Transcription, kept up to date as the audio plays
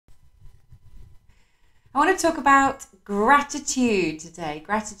I want to talk about gratitude today.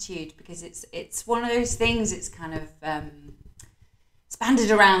 Gratitude, because it's one of those things. It's kind of it's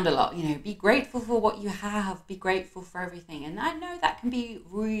banded around a lot. Be grateful for what you have. Be grateful for everything. And I know that can be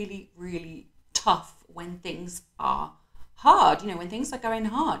really, really tough when things are hard. When things are going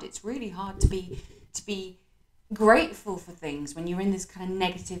hard, it's really hard to be grateful for things when you're in this kind of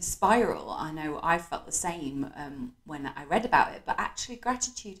negative spiral. I know I felt the same when I read about it, but actually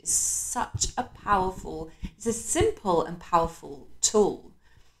gratitude is such a it's a simple and powerful tool.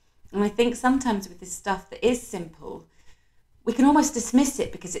 And I think sometimes with this stuff that is simple, we can almost dismiss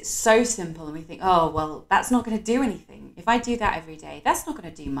it because it's so simple and we think, oh, well, that's not going to do anything. If I do that every day, that's not going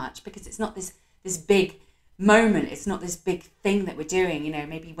to do much because it's not this big moment. It's not this big thing that we're doing.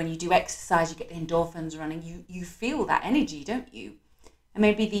 Maybe when you do exercise, you get the endorphins running. You feel that energy, don't you? And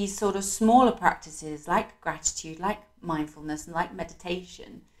maybe these sort of smaller practices like gratitude, like mindfulness and like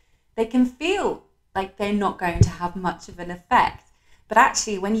meditation, they can feel like they're not going to have much of an effect. But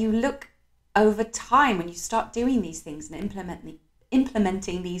actually, when you look over time, when you start doing these things and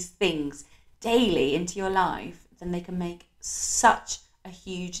implementing these things daily into your life, then they can make such a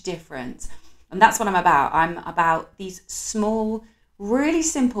huge difference. And that's what I'm about. I'm about these small, really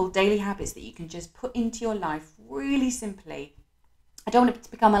simple daily habits that you can just put into your life really simply. I don't want it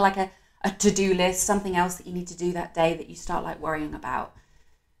to become a to-do list, something else that you need to do that day that you start worrying about.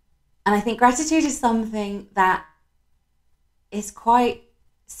 And I think gratitude is something that is quite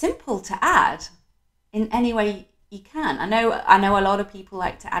simple to add in any way you can. I know a lot of people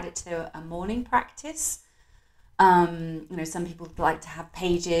like to add it to a morning practice. Some people like to have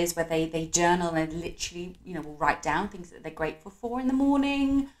pages where they journal and literally, will write down things that they're grateful for in the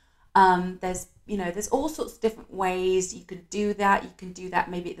morning. There's all sorts of different ways you could do that. You can do that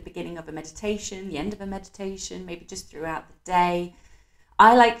maybe at the beginning of a meditation, the end of a meditation, maybe just throughout the day.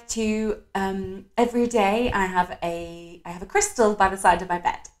 I like to, every day I have a crystal by the side of my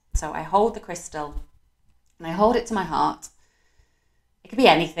bed. So I hold the crystal and I hold it to my heart. It could be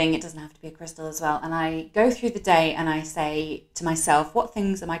anything. It doesn't have to be a crystal as well. And I go through the day and I say to myself, what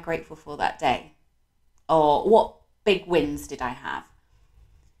things am I grateful for that day? Or what big wins did I have?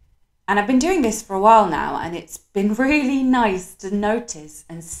 And I've been doing this for a while now, and it's been really nice to notice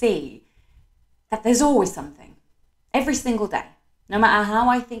and see that there's always something every single day. No matter how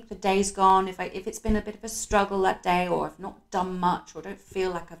I think the day's gone, if it's been a bit of a struggle that day, or I've not done much, or don't feel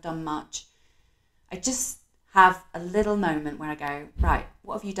like I've done much, I just have a little moment where I go, right,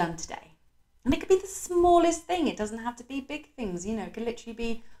 what have you done today? And it could be the smallest thing. It doesn't have to be big things. It could literally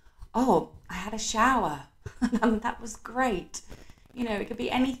be, oh, I had a shower and that was great. It could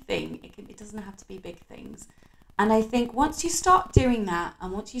be anything. It doesn't have to be big things. And I think once you start doing that,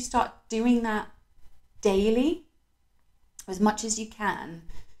 and once you start doing that daily, as much as you can,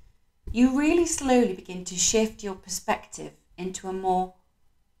 you really slowly begin to shift your perspective into a more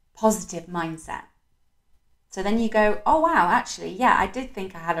positive mindset. So then you go, oh wow, actually, yeah, I did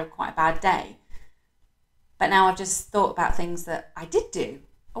think I had quite a bad day. But now I've just thought about things that I did do.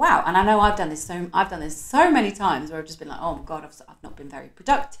 Oh, wow, and I know I've done this so many times where I've just been like, oh my God, I've not been very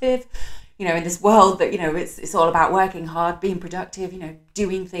productive. In this world that, it's all about working hard, being productive,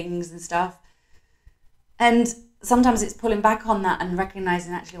 doing things and stuff. And sometimes it's pulling back on that and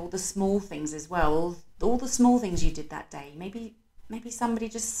recognizing actually all the small things as well, all the small things you did that day. Maybe somebody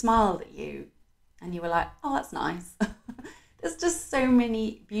just smiled at you and you were like, oh, that's nice. There's just so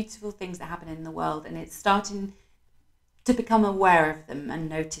many beautiful things that happen in the world, and it's starting to become aware of them and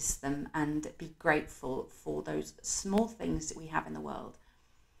notice them and be grateful for those small things that we have in the world.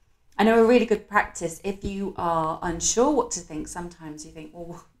 I know a really good practice, if you are unsure what to think, sometimes you think,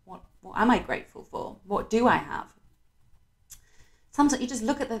 well, what am I grateful for? What do I have? Sometimes you just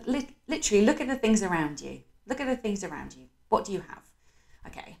literally look at the things around you. Look at the things around you. What do you have?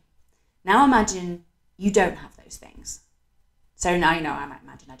 Okay. Now imagine you don't have those things. So now I might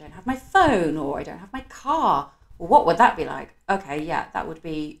imagine I don't have my phone, or I don't have my car. Well, what would that be like? Okay, yeah, that would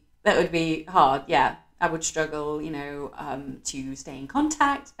be hard. Yeah, I would struggle, to stay in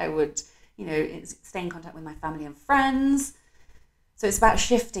contact. I would, stay in contact with my family and friends. So it's about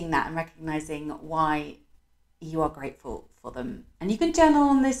shifting that and recognizing why you are grateful for them. And you can journal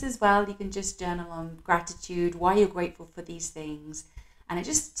on this as well. You can just journal on gratitude, why you're grateful for these things. And it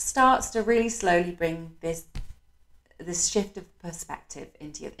just starts to really slowly bring this shift of perspective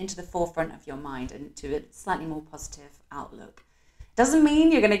into the forefront of your mind and to a slightly more positive outlook. Doesn't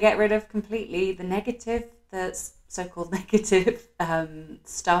mean you're going to get rid of completely the so-called negative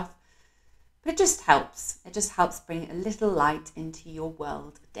stuff, but it just helps. It just helps bring a little light into your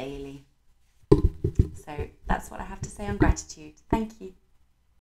world daily. So that's what I have to say on gratitude. Thank you.